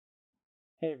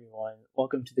Hey everyone,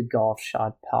 welcome to the Golf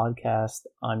Shot Podcast.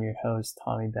 I'm your host,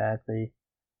 Tommy Bagley.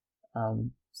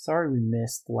 Sorry we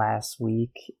missed last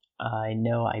week. I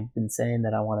know I've been saying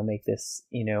that I want to make this,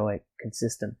 a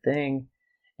consistent thing.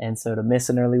 And so to miss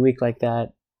an early week like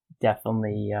that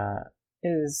definitely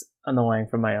is annoying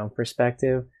from my own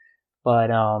perspective.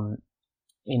 But,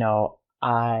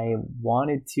 I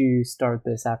wanted to start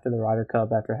this after the Ryder Cup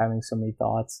after having so many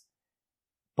thoughts.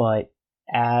 But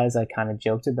as I kind of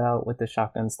joked about with the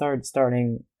shotgun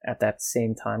starting at that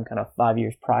same time, kind of 5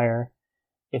 years prior,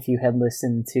 if you had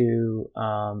listened to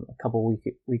a couple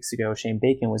weeks ago, Shane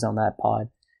Bacon was on that pod,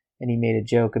 and he made a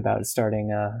joke about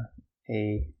starting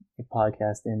a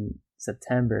podcast in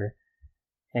September,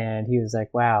 and he was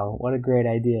like, "Wow, what a great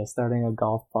idea, starting a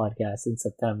golf podcast in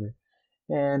September."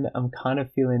 And I'm kind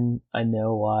of feeling I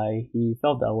know why he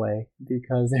felt that way,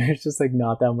 because there's just like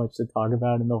not that much to talk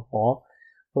about in the fall.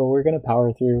 But we're going to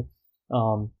power through.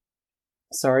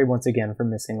 Sorry once again for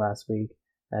missing last week.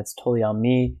 That's totally on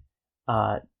me.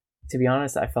 To be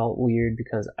honest, I felt weird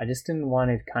because I just didn't want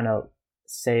to kind of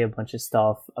say a bunch of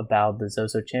stuff about the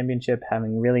Zozo Championship,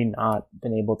 having really not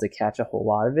been able to catch a whole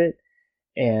lot of it.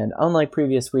 And unlike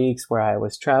previous weeks where I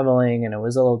was traveling and it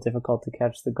was a little difficult to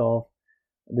catch the golf,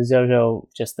 the Zozo,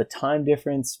 just the time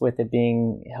difference with it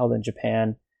being held in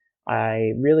Japan,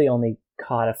 I really only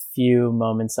caught a few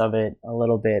moments of it, a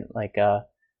little bit. Like there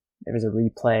was a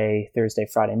replay Thursday,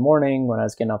 Friday morning when I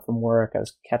was getting up from work. I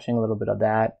was catching a little bit of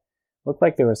that. Looked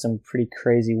like there was some pretty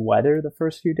crazy weather the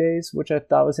first few days, which I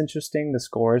thought was interesting. The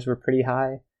scores were pretty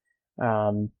high,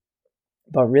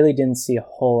 but really didn't see a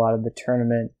whole lot of the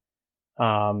tournament.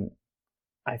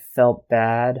 I felt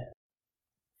bad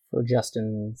for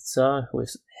Justin Suh, who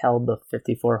held the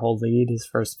 54-hole lead, his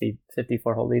first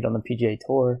 54-hole lead on the PGA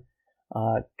Tour.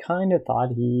 Kind of thought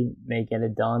he may get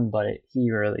it done, but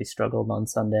he really struggled on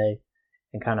Sunday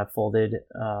and kind of folded.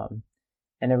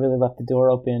 And it really left the door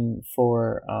open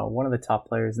for one of the top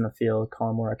players in the field,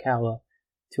 Collin Morikawa,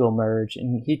 to emerge.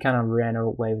 And he kind of ran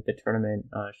away with the tournament,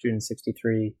 shooting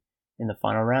 63 in the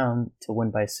final round to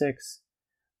win by 6.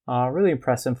 Really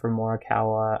impressive for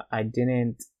Morikawa. I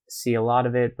didn't see a lot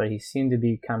of it, but he seemed to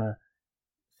be kind of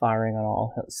firing on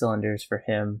all cylinders for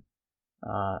him.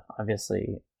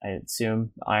 Obviously, I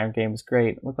assume the iron game was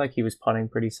great. It looked like he was putting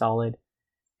pretty solid.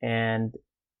 And,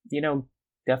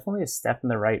 definitely a step in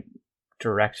the right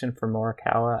direction for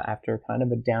Morikawa after kind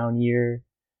of a down year.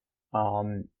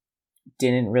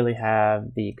 Didn't really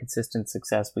have the consistent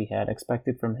success we had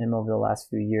expected from him over the last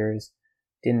few years.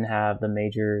 Didn't have the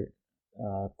major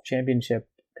championship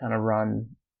kind of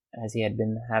run as he had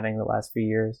been having the last few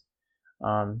years.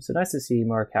 So nice to see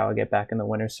Morikawa get back in the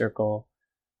winner's circle.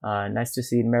 Nice to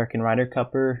see an American Ryder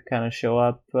Cupper kind of show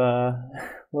up a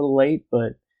little late,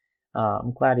 but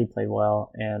I'm glad he played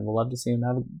well, and we'll love to see him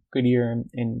have a good year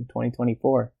in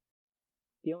 2024.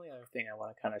 The only other thing I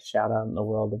want to kind of shout out in the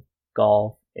world of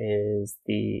golf is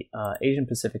the Asian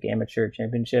Pacific Amateur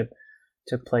Championship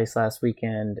took place last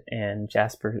weekend, and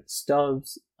Jasper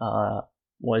Stubbs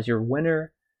was your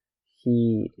winner.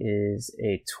 He is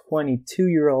a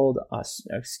 21-year-old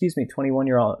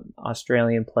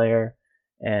Australian player.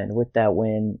 And with that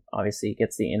win, obviously, he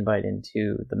gets the invite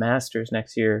into the Masters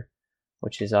next year,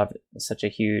 which is such a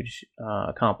huge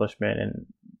accomplishment and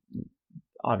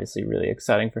obviously really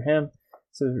exciting for him.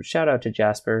 So shout out to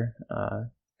Jasper.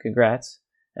 Congrats.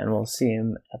 And we'll see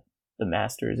him at the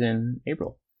Masters in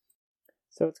April.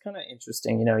 So it's kind of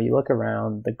interesting. You look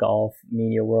around the golf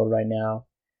media world right now.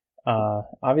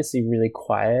 Obviously really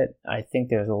quiet. I think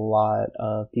there's a lot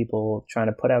of people trying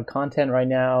to put out content right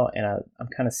now, and I'm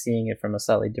kind of seeing it from a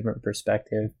slightly different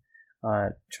perspective,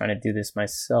 trying to do this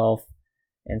myself.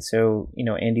 And so,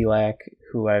 Andy Lack,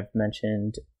 who I've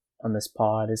mentioned on this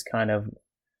pod, is kind of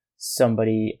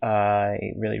somebody I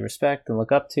really respect and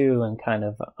look up to and kind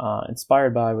of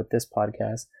inspired by with this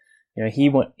podcast.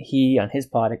 He on his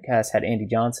podcast had Andy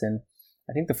Johnson.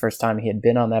 I think the first time he had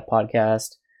been on that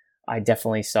podcast, I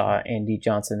definitely saw Andy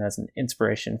Johnson as an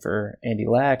inspiration for Andy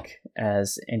Lack,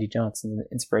 as Andy Johnson an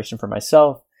inspiration for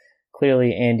myself.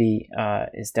 Clearly, Andy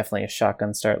is definitely a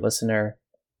shotgun start listener.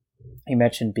 He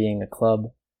mentioned being a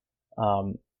club,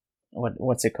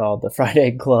 what's it called? The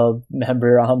Friday Club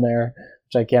member on there,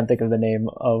 which I can't think of the name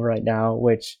of right now,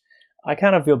 which I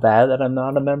kind of feel bad that I'm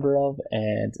not a member of,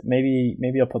 and maybe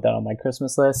I'll put that on my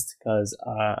Christmas list, because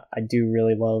I do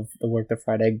really love the work that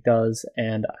Fried Egg does,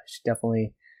 and I should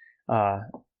definitely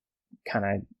kind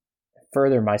of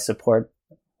further my support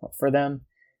for them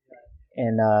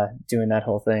and doing that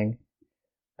whole thing.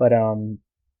 But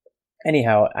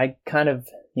anyhow, I kind of,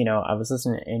 I was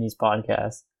listening to Andy's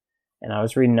podcast, and I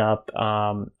was reading up.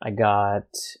 I got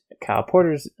Kyle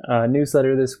Porter's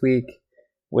newsletter this week,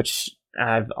 which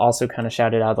I've also kind of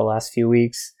shouted out the last few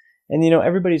weeks. And,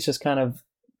 everybody's just kind of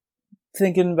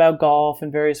thinking about golf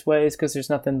in various ways because there's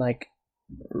nothing like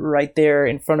right there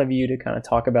in front of you to kind of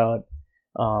talk about.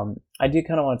 I do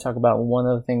kind of want to talk about one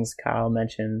of the things Kyle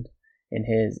mentioned in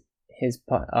his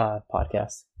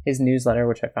podcast, his newsletter,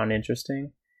 which I found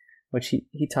interesting, which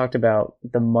he talked about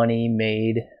the money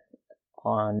made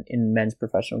in men's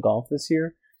professional golf this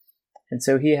year. And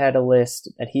so he had a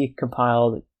list that he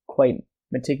compiled quite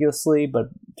meticulously, but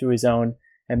through his own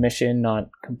admission, not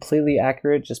completely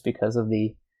accurate just because of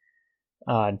the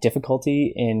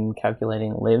difficulty in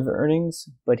calculating live earnings.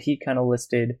 But he kind of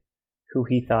listed who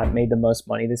he thought made the most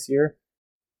money this year.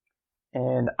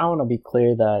 And I want to be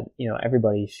clear that,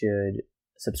 everybody should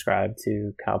subscribe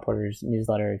to Kyle Porter's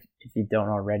newsletter if you don't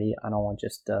already. I don't want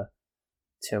just to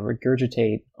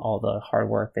regurgitate all the hard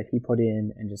work that he put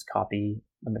in and just copy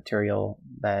the material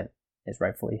that is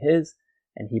rightfully his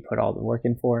and he put all the work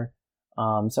in for.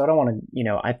 So I don't want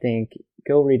to, I think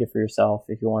go read it for yourself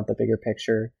if you want the bigger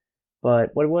picture.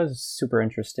 But what was super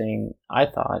interesting, I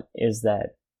thought, is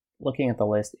that looking at the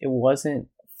list, it wasn't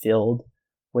filled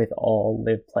with all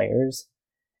live players.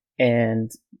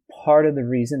 And part of the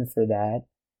reason for that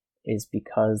is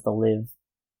because the live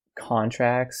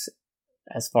contracts,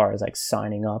 as far as like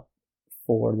signing up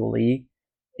for the league,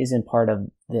 isn't part of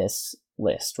this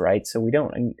list, right? So we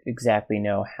don't exactly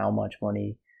know how much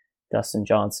money Dustin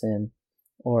Johnson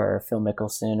or Phil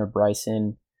Mickelson or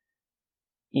Bryson,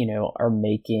 are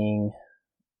making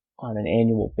on an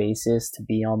annual basis to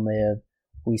be on live.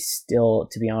 We still,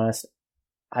 to be honest,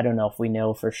 I don't know if we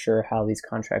know for sure how these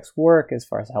contracts work as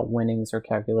far as how winnings are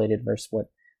calculated versus what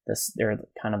their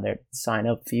sign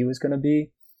up fee was going to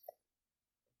be.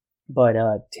 But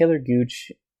Taylor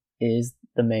Gooch is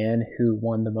the man who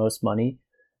won the most money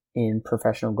in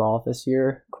professional golf this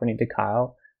year, according to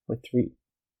Kyle, with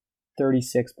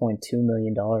 $36.2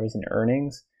 million in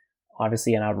earnings.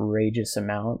 Obviously an outrageous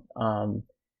amount.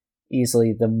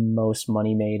 Easily the most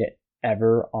money made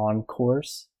ever on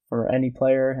course for any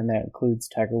player, and that includes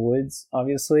Tiger Woods,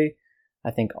 obviously.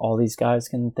 I think all these guys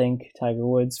can thank Tiger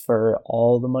Woods for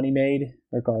all the money made,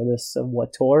 regardless of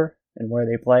what tour and where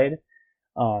they played.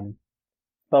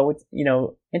 But what's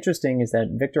interesting is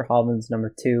that Victor Hovland's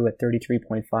number 2 at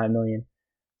 $33.5 million,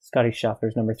 Scotty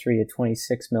Scheffler's number 3 at $26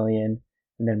 million,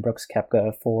 and then Brooks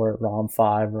Koepka 4, Rahm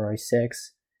 5, Rory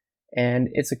 6. And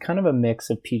it's a kind of a mix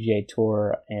of PGA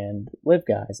Tour and live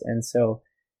guys. And so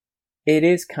it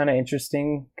is kind of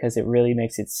interesting because it really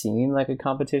makes it seem like a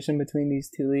competition between these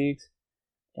two leagues.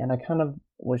 And I kind of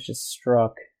was just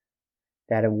struck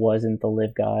that it wasn't the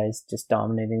live guys just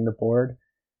dominating the board.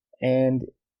 And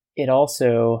it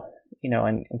also,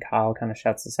 and Kyle kind of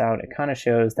shouts this out, it kind of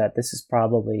shows that this is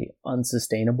probably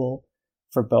unsustainable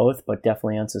for both, but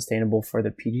definitely unsustainable for the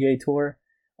PGA Tour.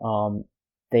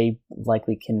 They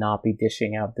likely cannot be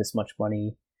dishing out this much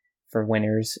money for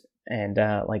winners. And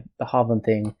like the Hovland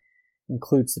thing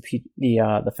includes the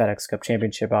FedEx Cup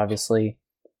Championship, obviously.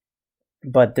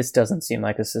 But this doesn't seem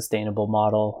like a sustainable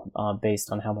model based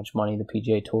on how much money the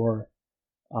PGA Tour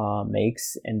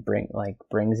makes and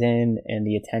brings in, and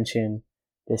the attention.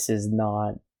 This is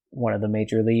not one of the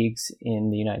major leagues in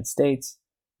the United States.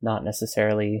 Not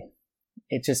necessarily.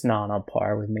 It's just not on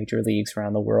par with major leagues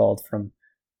around the world, from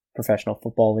professional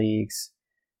football leagues,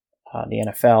 the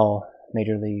NFL,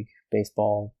 Major League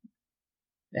Baseball,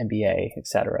 NBA,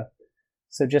 etc.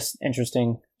 So just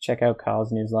interesting. Check out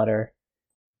Kyle's newsletter.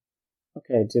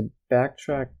 Okay, to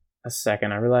backtrack a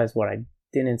second, I realized what I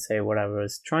didn't say, what I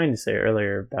was trying to say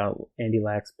earlier about Andy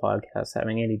Lack's podcast,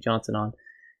 having Andy Johnson on,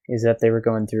 is that they were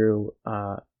going through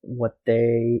what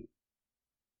they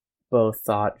both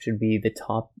thought should be the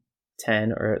top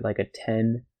 10 or like a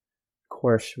 10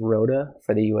 course rota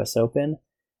for the US Open.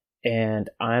 And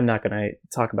I'm not going to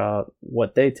talk about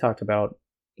what they talked about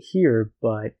here,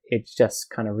 but it just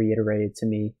kind of reiterated to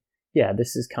me, yeah,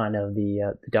 this is kind of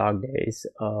the dog days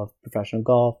of professional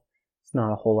golf. It's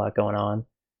not a whole lot going on.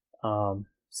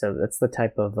 So that's the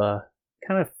type of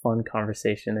kind of fun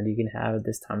conversation that you can have at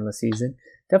this time of the season.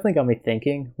 Definitely got me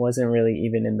thinking. Wasn't really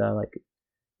even in the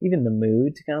even the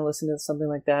mood to kind of listen to something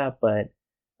like that, but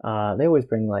they always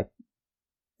bring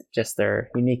just their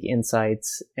unique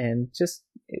insights, and just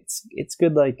it's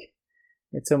good.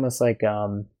 It's almost like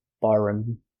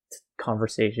barroom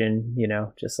conversation,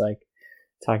 just like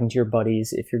talking to your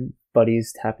buddies. If your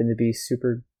buddies happen to be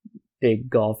super big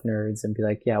golf nerds, and be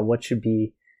like, yeah, what should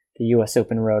be the US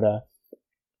Open rota?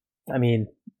 I mean,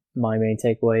 my main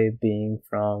takeaway being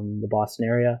from the Boston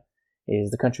area is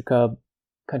the Country Club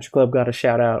got a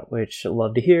shout out, which I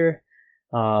love to hear.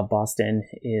 Boston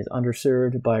is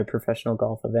underserved by professional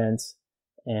golf events,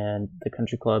 and the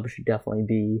country club should definitely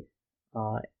be.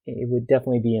 It would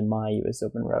definitely be in my U.S.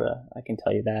 Open rota. I can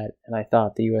tell you that. And I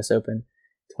thought the U.S. Open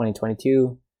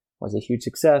 2022 was a huge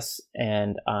success,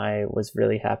 and I was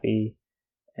really happy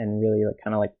and really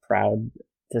kind of proud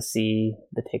to see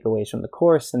the takeaways from the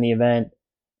course and the event,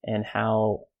 and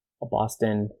how a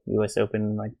Boston U.S.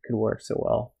 Open could work so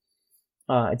well.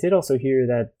 I did also hear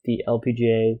that the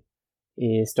LPGA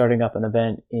is starting up an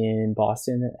event in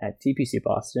Boston at TPC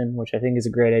Boston, which I think is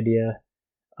a great idea.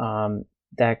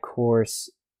 That course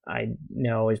I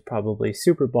know is probably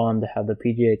super bummed to have the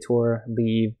PGA Tour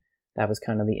leave. That was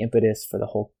kind of the impetus for the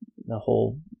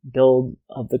whole build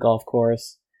of the golf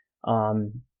course.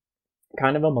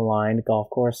 Kind of a maligned golf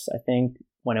course, I think,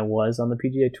 when it was on the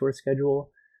PGA Tour schedule.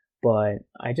 But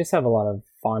I just have a lot of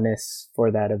fondness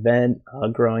for that event,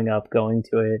 growing up going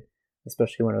to it,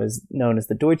 especially when it was known as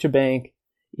the Deutsche Bank.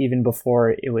 Even before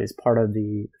it was part of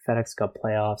the FedEx Cup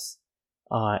playoffs,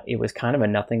 it was kind of a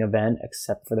nothing event,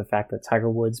 except for the fact that Tiger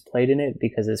Woods played in it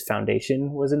because his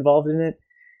foundation was involved in it.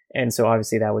 And so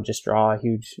obviously that would just draw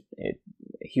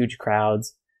huge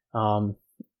crowds.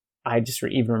 I just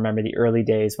even remember the early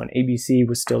days when ABC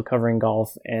was still covering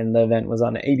golf and the event was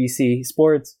on ABC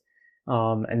Sports.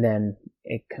 And then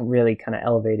it really kind of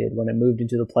elevated when it moved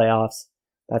into the playoffs.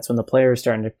 That's when the players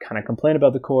started to kind of complain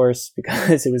about the course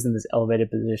because it was in this elevated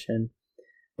position.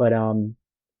 But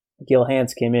Gil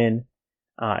Hanse came in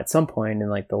at some point in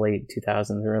the late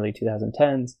 2000s, early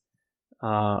 2010s,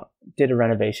 did a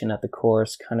renovation at the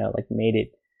course, kind of made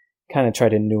it, kind of tried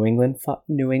to New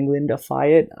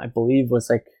Englandify it, I believe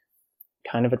was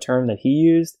kind of a term that he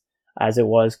used, as it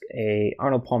was a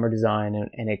Arnold Palmer design,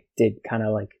 and it did kind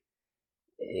of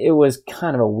it was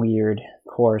kind of a weird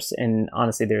course, and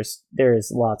honestly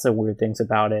there's lots of weird things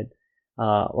about it.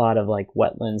 A lot of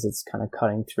wetlands it's kind of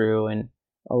cutting through, and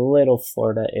a little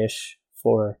Florida-ish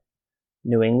for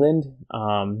New England.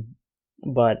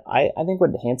 But I think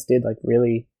what Hanse did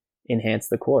really enhanced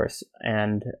the course,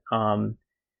 and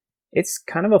it's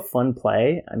kind of a fun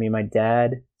play. I mean, my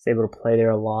dad was able to play there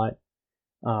a lot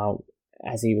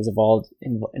as he was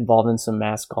involved in some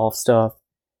mass golf stuff.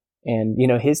 And,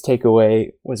 his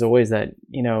takeaway was always that,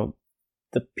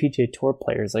 the PGA Tour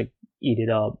players eat it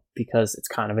up because it's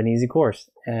kind of an easy course.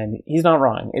 And he's not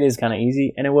wrong. It is kind of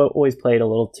easy, and it always played a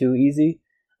little too easy.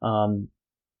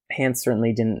 Hanse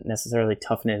certainly didn't necessarily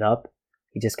toughen it up.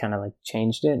 He just kind of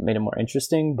changed it, made it more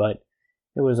interesting, but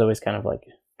it was always kind of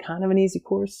an easy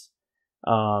course.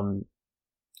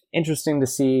 Interesting to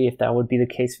see if that would be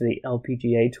the case for the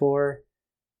LPGA Tour.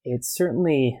 It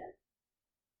certainly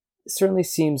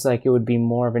seems like it would be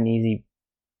more of an easy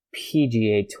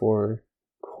PGA Tour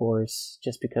course,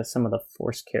 just because some of the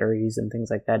force carries and things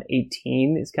like that.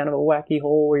 18 is kind of a wacky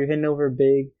hole where you're hitting over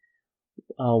big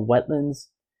wetlands.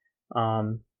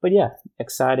 But yeah,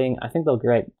 exciting. I think they'll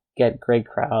get great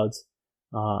crowds.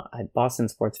 Boston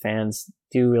sports fans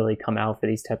do really come out for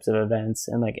these types of events,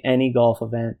 and any golf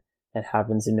event that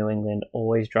happens in New England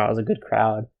always draws a good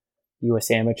crowd. U.S.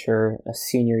 Amateur, a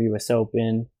senior U.S.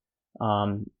 Open.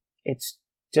 It's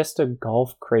just a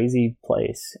golf crazy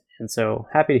place. And so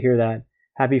happy to hear that.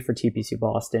 Happy for TPC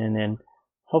Boston, and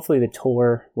hopefully the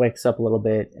tour wakes up a little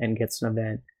bit and gets an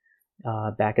event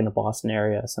back in the Boston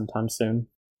area sometime soon.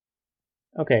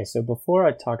 Okay, so before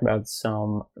I talk about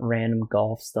some random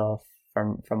golf stuff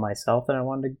from myself that I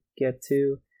wanted to get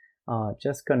to,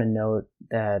 just going to note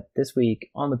that this week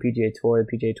on the PGA Tour,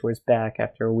 the PGA Tour is back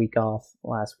after a week off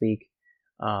last week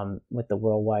with the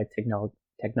Worldwide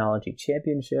Technology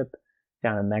Championship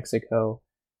down in Mexico.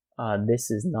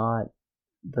 This is not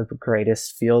the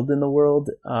greatest field in the world.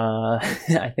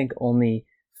 I think only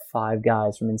 5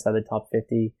 guys from inside the top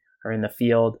 50 are in the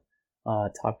field.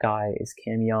 Top guy is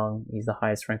Cam Young. He's the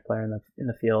highest ranked player in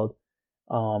the field.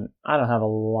 I don't have a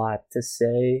lot to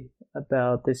say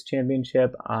about this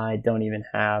championship. I don't even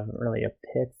have really a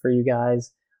pick for you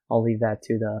guys. I'll leave that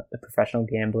to the professional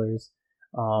gamblers.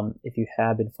 If you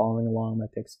have been following along, my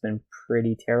pick's been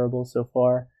pretty terrible so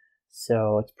far.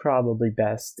 So it's probably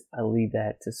best I leave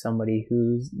that to somebody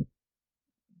who's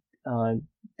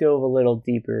dove a little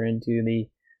deeper into the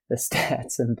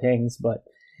stats and things, but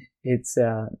it's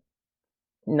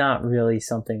not really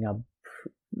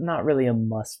not really a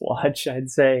must watch, I'd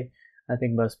say. I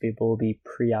think most people will be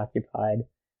preoccupied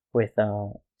with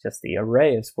just the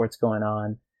array of sports going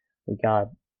on. We got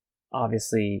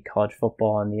obviously college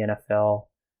football and the NFL,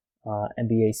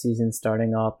 NBA season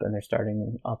starting up, and they're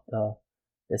starting up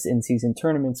this in-season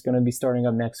tournament's going to be starting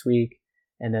up next week,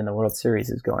 and then the World Series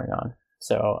is going on.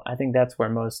 So I think that's where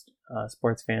most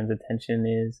sports fans' attention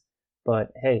is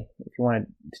But hey, if you want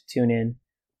to tune in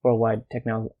Worldwide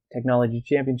Technology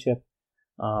Championship,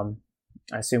 I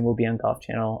assume we'll be on Golf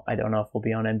Channel. I don't know if we'll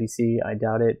be on NBC. I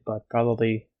doubt it, but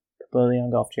probably completely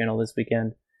on Golf Channel this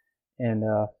weekend. And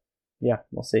yeah,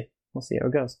 we'll see. We'll see how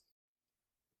it goes.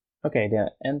 Okay, to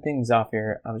end things off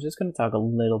here, I was just going to talk a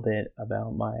little bit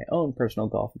about my own personal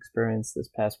golf experience this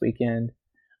past weekend.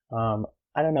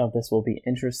 I don't know if this will be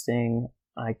interesting.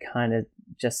 I kind of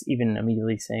just even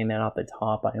immediately saying that off the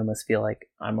top, I almost feel like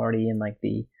I'm already in like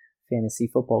the fantasy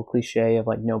football cliche of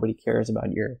like nobody cares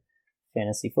about your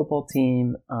fantasy football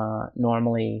team.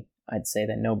 Normally, I'd say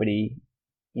that nobody,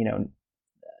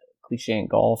 cliche in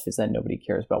golf is that nobody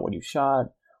cares about what you shot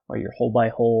or your hole by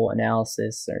hole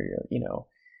analysis or your,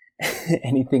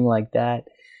 anything like that.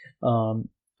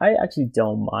 I actually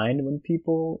don't mind when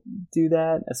people do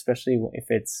that, especially if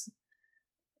it's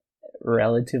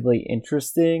relatively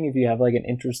interesting. If you have like an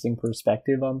interesting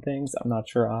perspective on things, I'm not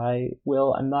sure I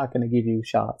will. I'm not going to give you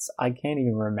shots. I can't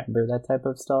even remember that type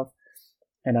of stuff.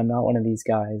 And I'm not one of these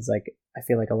guys, like, I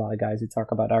feel like a lot of guys who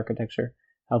talk about architecture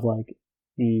have like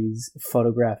these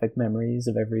photographic memories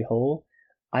of every hole.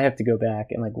 I have to go back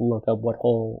and like look up what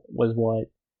hole was what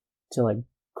to like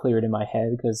clear it in my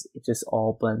head because it just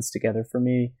all blends together for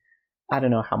me. I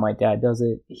don't know how my dad does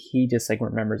it. He just like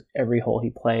remembers every hole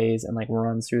he plays and like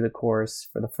runs through the course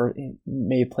for the first,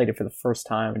 may have played it for the first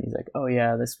time and he's like, oh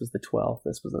yeah, this was the 12th,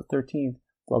 this was the 13th,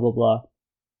 blah, blah, blah.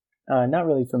 Not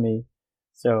really for me.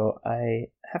 So I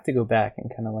have to go back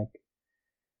and kind of like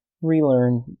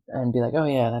relearn and be like, oh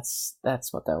yeah, that's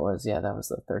what that was. Yeah, that was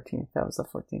the 13th, that was the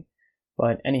 14th.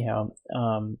 But anyhow,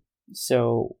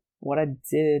 so what I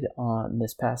did on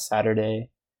this past Saturday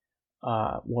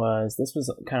this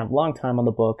was kind of long time on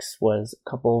the books, was a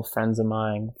couple of friends of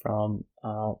mine from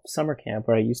summer camp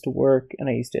where I used to work and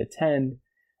I used to attend.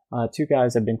 Two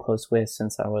guys I've been close with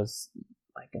since I was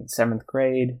like in 7th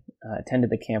grade, attended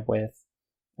the camp with,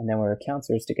 and then we were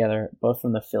counselors together, both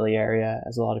from the Philly area,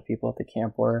 as a lot of people at the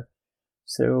camp were.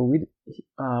 So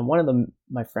one of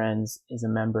my friends is a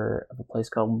member of a place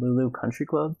called Lulu Country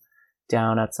Club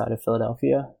down outside of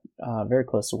Philadelphia, very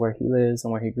close to where he lives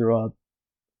and where he grew up.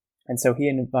 And so he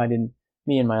invited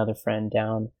me and my other friend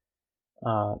down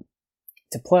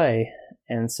to play.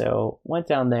 And so went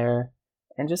down there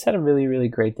and just had a really, really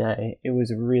great day. It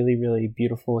was really, really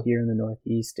beautiful here in the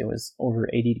Northeast. It was over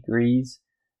 80 degrees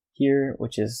here,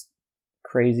 which is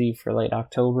crazy for late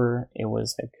October. It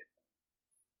was like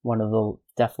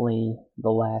definitely the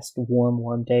last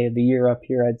warm day of the year up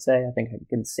here, I'd say. I think I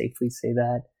can safely say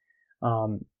that.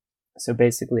 So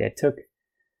basically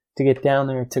to get down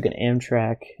there, took an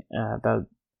Amtrak about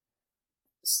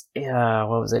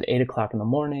 8 o'clock in the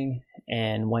morning,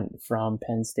 and went from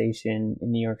Penn Station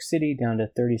in New York City down to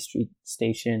 30th Street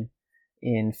Station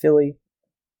in Philly.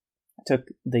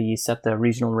 Set the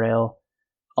regional rail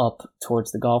up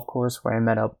towards the golf course where I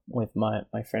met up with my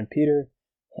friend Peter,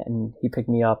 and he picked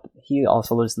me up. He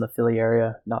also lives in the Philly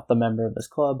area, not the member of this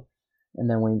club. And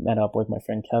then we met up with my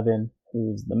friend Kevin,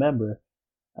 who's the member,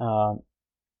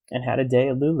 and had a day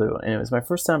at Lulu. And it was my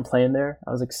first time playing there.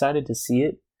 I was excited to see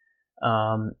it.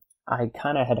 I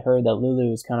kind of had heard that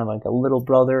Lulu is kind of like a little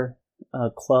brother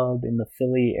club in the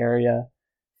Philly area.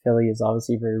 Philly is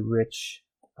obviously a very rich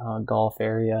golf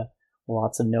area,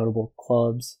 lots of notable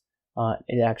clubs.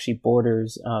 It actually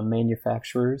borders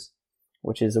Manufacturers,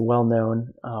 which is a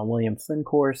well-known William Flynn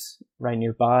course right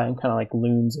nearby, and kind of like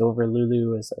looms over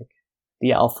Lulu as like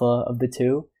the alpha of the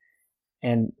two.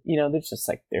 And,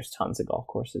 there's tons of golf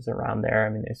courses around there. I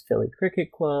mean, there's Philly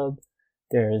Cricket Club,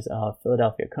 there's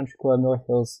Philadelphia Country Club, North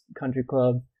Hills Country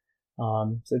Club.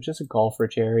 So just a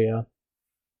golf-rich area.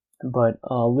 But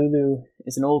Lulu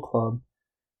is an old club,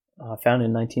 founded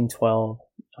in 1912,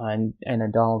 and a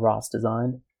Donald Ross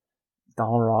design.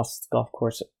 Donald Ross, golf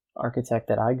course architect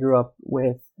that I grew up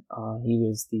with. He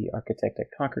was the architect at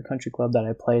Concord Country Club that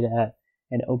I played at,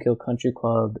 and Oak Hill Country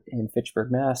Club in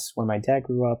Fitchburg, Mass, where my dad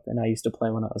grew up, and I used to play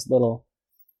when I was little.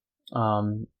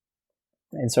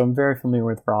 And so I'm very familiar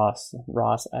with Ross.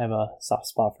 I have a soft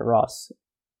spot for Ross.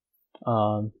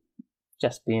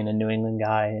 Just being a New England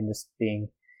guy and just being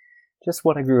just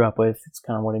what I grew up with. It's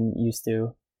kind of what I'm used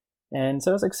to. And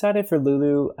so I was excited for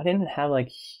Lulu. I didn't have I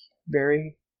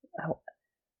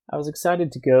was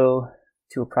excited to go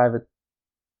to a private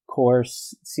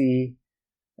course, see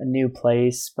a new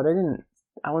place, but I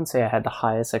wouldn't say I had the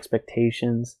highest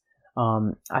expectations.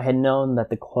 I had known that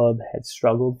the club had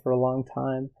struggled for a long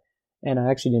time, and I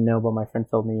actually didn't know, but my friend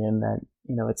filled me in that,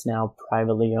 it's now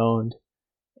privately owned.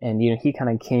 And, he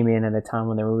kind of came in at a time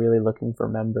when they were really looking for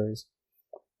members.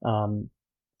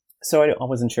 So I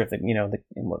wasn't sure if,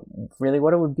 really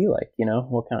what it would be like,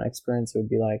 what kind of experience it would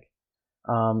be like.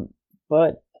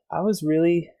 But I was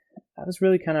really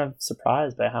kind of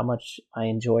surprised by how much I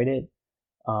enjoyed it.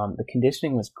 The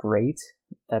conditioning was great.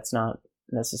 That's not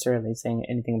necessarily saying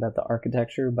anything about the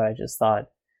architecture, but I just thought,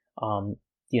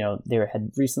 there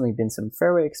had recently been some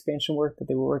fairway expansion work that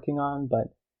they were working on,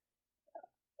 but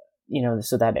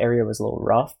so that area was a little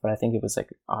rough, but I think it was like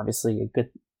obviously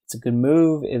it's a good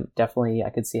move. It definitely, I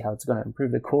could see how it's going to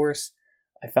improve the course.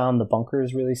 I found the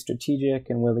bunkers really strategic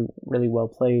and really, really well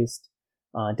placed.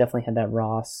 Definitely had that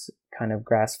Ross kind of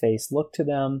grass face look to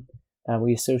them that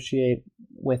we associate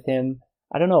with him.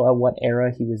 I don't know at what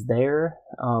era he was there.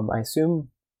 I assume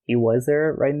he was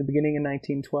there right in the beginning of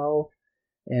 1912.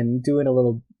 And doing a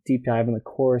little deep dive on the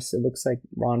course, it looks like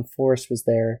Ron Forst was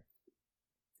there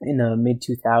in the mid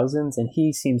 2000s, and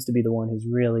he seems to be the one who's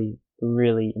really,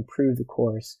 really improved the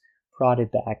course, brought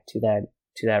it back to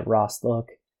that Ross look,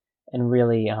 and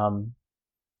really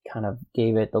kind of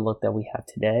gave it the look that we have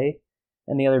today.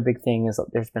 And the other big thing is that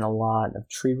there's been a lot of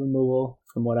tree removal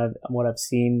from what I've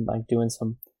seen, like doing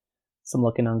some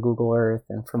looking on Google Earth,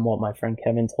 and from what my friend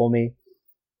Kevin told me,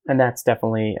 and that's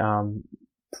definitely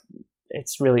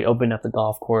it's really opened up the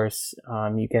golf course.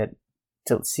 You get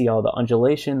to see all the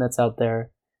undulation that's out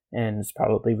there, and it's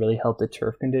probably really helped the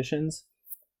turf conditions.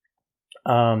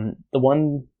 The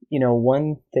one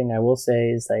thing I will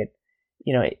say is that,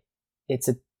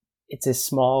 it's a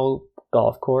small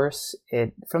golf course.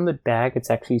 From the back, it's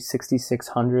actually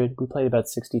 6,600. We played about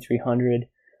 6,300,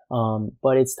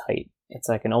 but it's tight. It's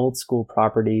like an old school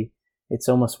property. It's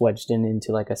almost wedged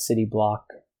into like a city block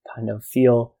kind of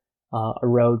feel. A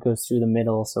road goes through the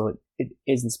middle, so it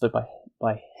isn't split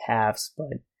by halves, but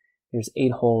there's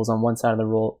 8 holes on one side of the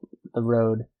road,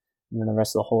 and then the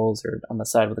rest of the holes are on the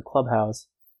side of the clubhouse.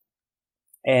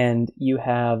 And you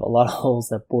have a lot of holes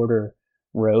that border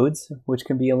roads, which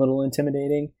can be a little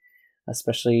intimidating,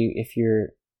 especially if you're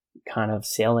kind of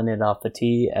sailing it off the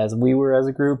tee as we were as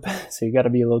a group. So you got to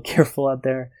be a little careful out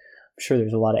there. I'm sure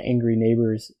there's a lot of angry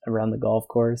neighbors around the golf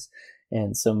course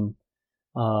and some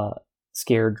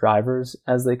scared drivers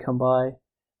as they come by,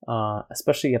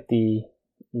 especially up the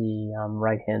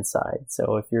right hand side.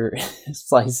 So if you're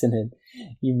slicing it,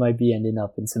 you might be ending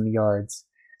up in some yards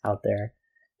out there.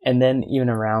 And then even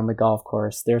around the golf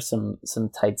course, there's some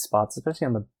tight spots, especially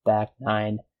on the back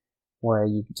 9, where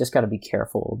you just got to be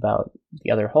careful about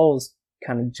the other holes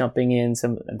kind of jumping in.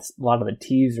 A lot of the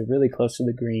tees are really close to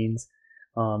the greens,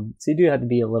 so you do have to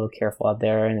be a little careful out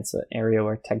there. And it's an area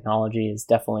where technology is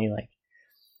definitely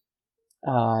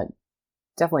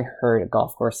definitely hurt a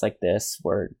golf course like this,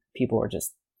 where people are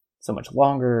just so much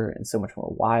longer and so much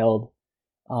more wild.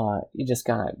 You just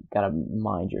gotta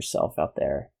mind yourself out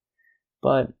there.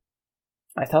 But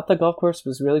I thought the golf course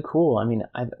was really cool. I mean,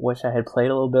 I wish I had played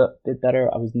a little bit better.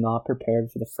 I was not prepared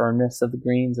for the firmness of the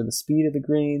greens or the speed of the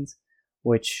greens,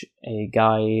 which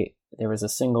there was a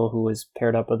single who was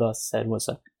paired up with us said was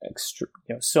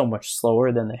so much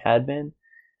slower than they had been.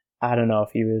 I don't know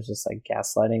if he was just like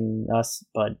gaslighting us,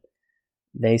 but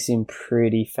they seem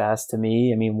pretty fast to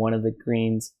me. I mean, one of the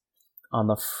greens on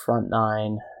the front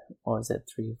 9, what was it,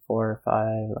 3, 4, 5,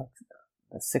 like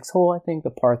the 6th hole, I think,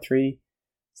 the par 3.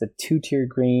 It's a 2-tier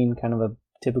green, kind of a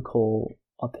typical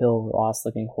uphill Ross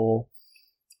looking hole.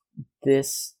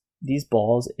 These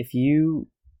balls, if you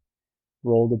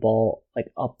roll the ball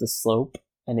like up the slope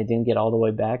and it didn't get all the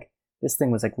way back, this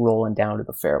thing was like rolling down to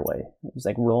the fairway. It was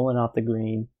like rolling off the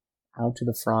green out to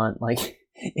the front. Like,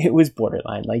 it was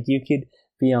borderline. Like, you could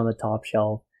be on the top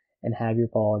shelf and have your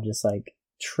ball just like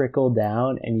trickle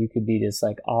down, and you could be just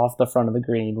like off the front of the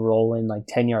green rolling like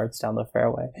 10 yards down the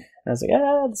fairway. And I was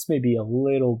like, this may be a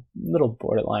little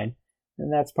borderline.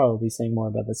 And that's probably saying more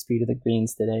about the speed of the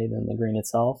greens today than the green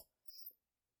itself.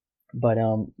 But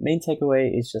main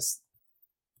takeaway is just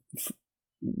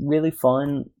really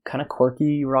fun, kind of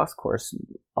quirky Ross course.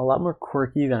 A lot more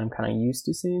quirky than I'm kind of used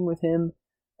to seeing with him.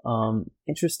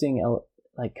 Interesting,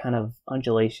 like kind of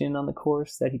undulation on the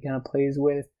course that he kind of plays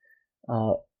with.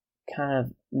 Kind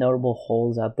of notable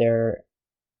holes out there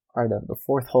are the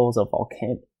 4th hole is a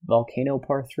volcano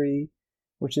par 3,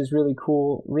 which is really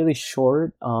cool, really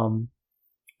short.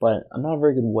 But I'm not a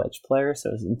very good wedge player,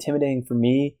 so it's intimidating for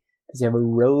me because you have a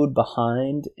road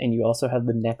behind, and you also have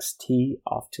the next tee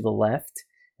off to the left,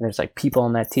 and there's like people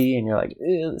on that tee, and you're like,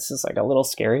 this is like a little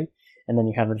scary. And then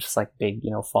you have just like big,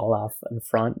 fall off in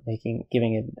front, giving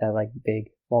it that like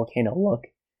big volcano look.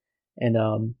 And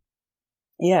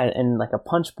and like a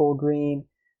punch bowl green,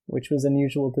 which was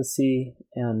unusual to see,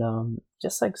 and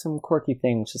just like some quirky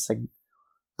things, just like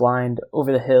blind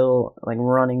over the hill, like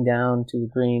running down to the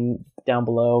green down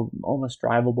below, almost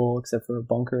drivable except for a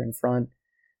bunker in front.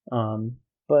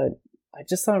 But I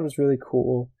just thought it was really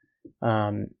cool.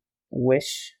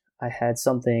 Wish I had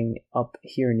something up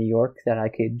here in New York that I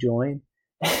could join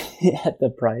at the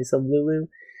price of Lulu.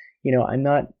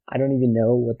 I don't even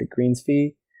know what the greens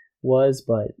fee was,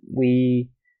 but my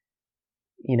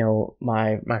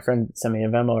friend sent me a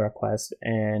Venmo request,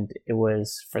 and it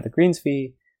was for the greens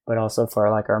fee, but also for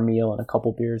like our meal and a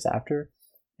couple beers after,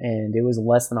 and it was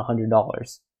less than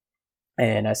 $100,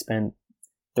 and I spent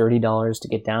 $30 to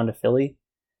get down to Philly,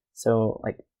 so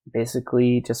like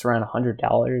basically just around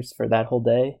 $100 for that whole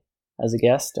day as a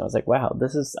guest. I was like, wow,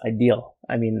 this is ideal.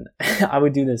 I mean, I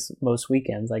would do this most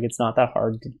weekends. Like, it's not that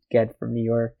hard to get from New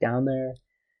York down there.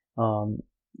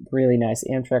 Really nice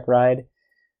Amtrak ride.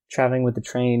 Traveling with the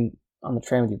train on the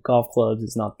train with your golf clubs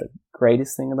is not the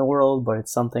greatest thing in the world, but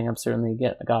it's something I've certainly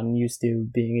gotten used to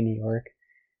being in New York.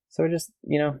 So just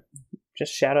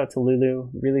shout out to Lulu.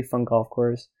 Really fun golf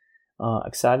course.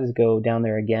 Excited to go down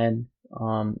there again.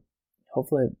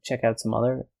 Hopefully check out some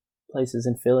other places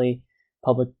in Philly,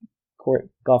 public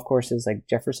golf courses like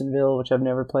Jeffersonville, which I've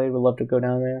never played. Would love to go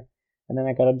down there. And then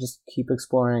I gotta just keep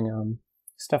exploring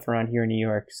stuff around here in New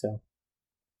York. So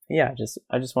yeah,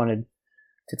 I just wanted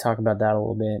to talk about that a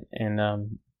little bit,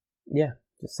 and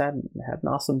just had an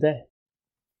awesome day.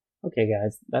 Okay,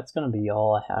 guys, that's gonna be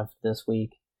all I have for this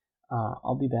week.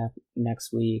 I'll be back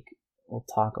next week. We'll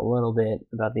talk a little bit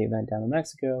about the event down in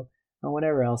Mexico and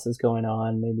whatever else is going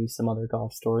on. Maybe some other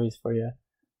golf stories for you.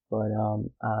 But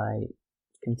I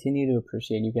continue to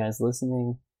appreciate you guys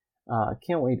listening.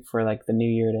 Can't wait for like the new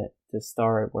year to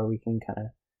start, where we can kind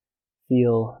of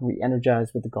feel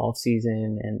re-energized with the golf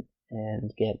season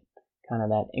and get kind of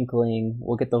that inkling.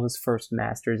 We'll get those first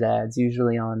Masters ads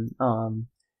usually on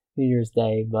New Year's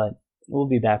Day, but we'll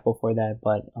be back before that.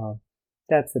 But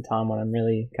that's the time when I'm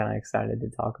really kind of excited to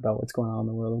talk about what's going on in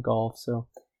the world of golf. So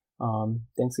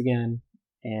thanks again,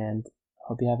 and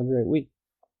hope you have a great week.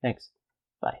 Thanks.